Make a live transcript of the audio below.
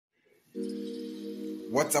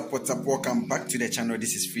What's up, welcome back to the channel.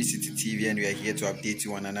 This is Free City TV and we are here to update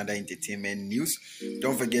you on another entertainment news.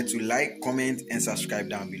 Don't forget to like, comment and subscribe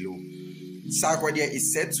down below. Sarkodie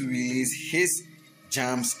is set to release his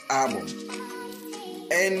JAMZ album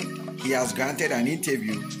and he has granted an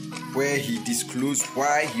interview where he disclosed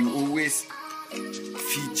why he always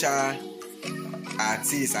feature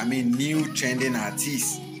artists, new trending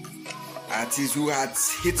artists who had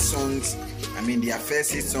hit songs, their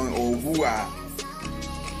first hit song, or who are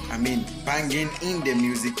banging in the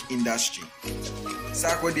music industry.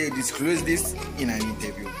 Sarkodie disclosed this in an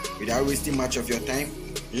interview. Without wasting much of your time,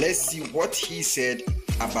 let's see what he said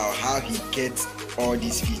about how he gets all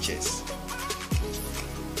these features.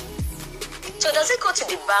 So does it go to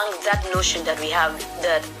debunk that notion that we have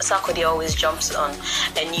that Sarkodie always jumps on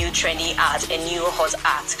a new trendy art, a new hot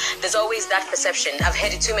art? There's always that perception. I've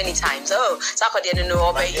heard it too many times. Oh, Sarkodie don't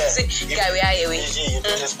know, but you just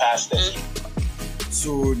passed this.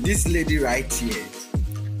 So this lady right here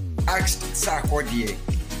asked Sarkodie,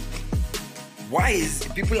 why is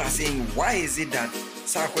it that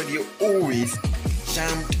Sarkodie always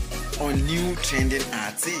jumped on new trending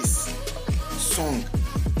artists song?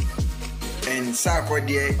 And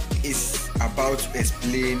Sarkodie is about to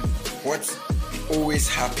explain what always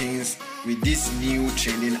happens with this new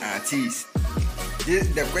trending artist.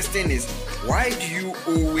 The question is, why do you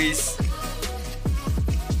always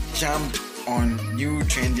jump on new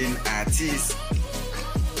trending artists?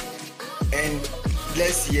 And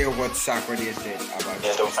let's hear what Sarkodie said about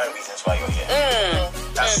it. They'll find reasons why you're here.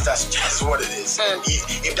 That's just what it is.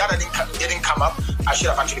 If that didn't come up, I should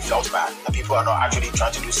have actually felt bad that people are not actually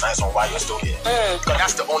trying to do science on why you're still here. Because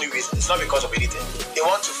that's the only reason. It's not because of anything. They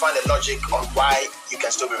want to find a logic on why you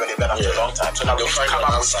can still be relevant after a long time. So now we have to come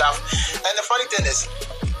up with stuff. And the funny thing is,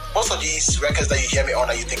 most of these records that you hear me on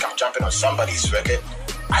and you think I'm jumping on somebody's record,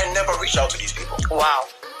 I never reach out to these people. Wow.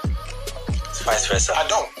 Vice versa. I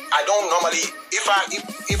don't normally. If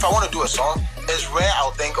I want to do a song, it's rare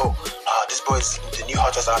I'll think, this boy is the new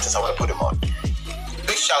hottest artist, I want to put him on.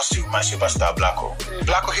 Big shouts to my superstar Blacko.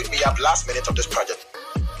 Blacko hit me up last minute of this project.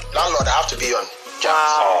 Landlord, I have to be on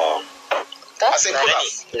JAMZ. I say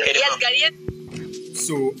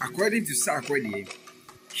So according to Sarkodie,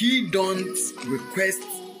 he don't request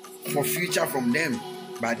for feature from them,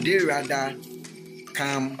 but they rather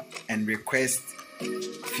come and request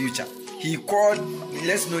feature. He called,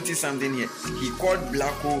 let's notice something here. He called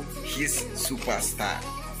Blacko his superstar.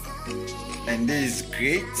 And this is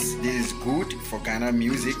great, this is good for Ghana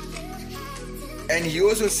music. And he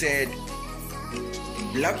also said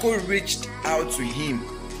Blacko reached out to him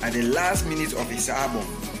at the last minute of his album,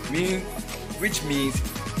 which means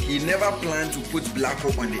he never planned to put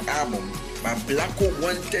Blacko on the album, but Blacko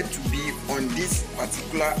wanted to be on this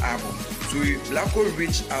particular album. So Blacko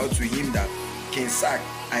reached out to him that, King Sark,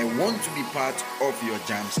 I want to be part of your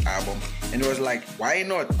JAMZ album. And it was like, why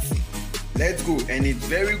not? Let's go. And it's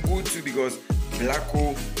very good too because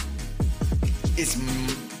Blacko is,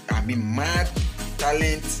 mad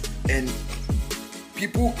talent and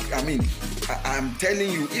people, I'm telling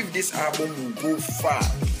you, if this album will go far,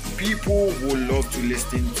 people will love to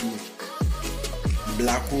listen to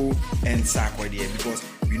Blacko and Sarkodie because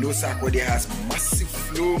we know Sarkodie has massive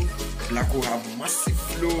flow, Blacko have massive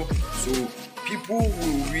flow, so people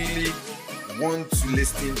will really want to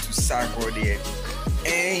listen to Sarkodie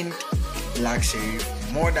and Black Sherif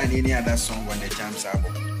more than any other song on the JAMZ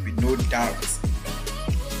album, with no doubt.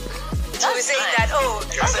 So we're saying that,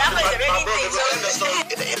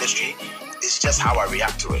 in the industry, it's just how I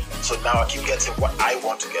react to it. So now I keep getting what I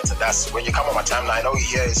want to get, and that's when you come on my timeline, all you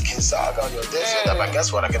hear is King Sark on your this and that. But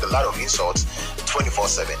guess what? I get a lot of insults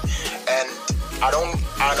 24/7, and I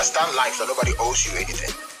understand life that nobody owes you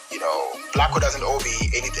anything. Blacko doesn't owe me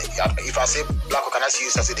anything. If I say, Blacko, can I see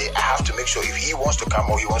you Saturday? I have to make sure if he wants to come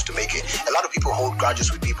or he wants to make it. A lot of people hold grudges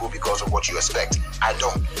with people because of what you expect. I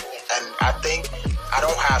don't. And I think if I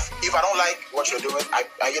don't like what you're doing, I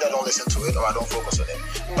either don't listen to it or I don't focus on it.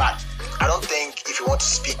 But I don't think if you want to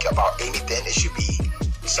speak about anything, it should be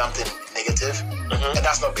something negative. And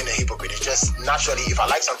that's not being a hypocrite. It's just naturally, if I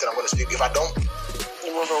like something, I'm going to speak. If I don't,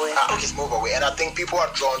 you move away. I just move away. And I think people are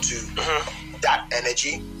drawn to that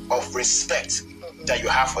energy of respect that you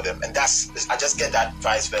have for them, and I just get that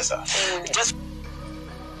vice versa.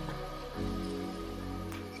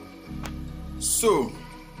 So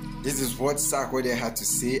this is what Sarkodie had to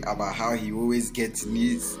say about how he always gets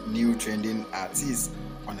these new trending artists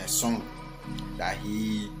on a song that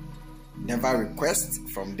he never requests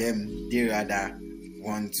from them. They rather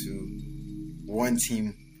want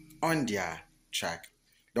him on their track.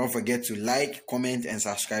 Don't forget to like, comment, and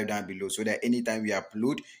subscribe down below so that anytime we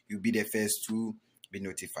upload, you'll be the first to be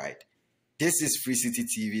notified. This is Free City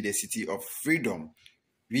TV, the city of freedom.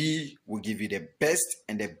 We will give you the best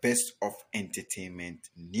and the best of entertainment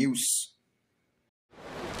news.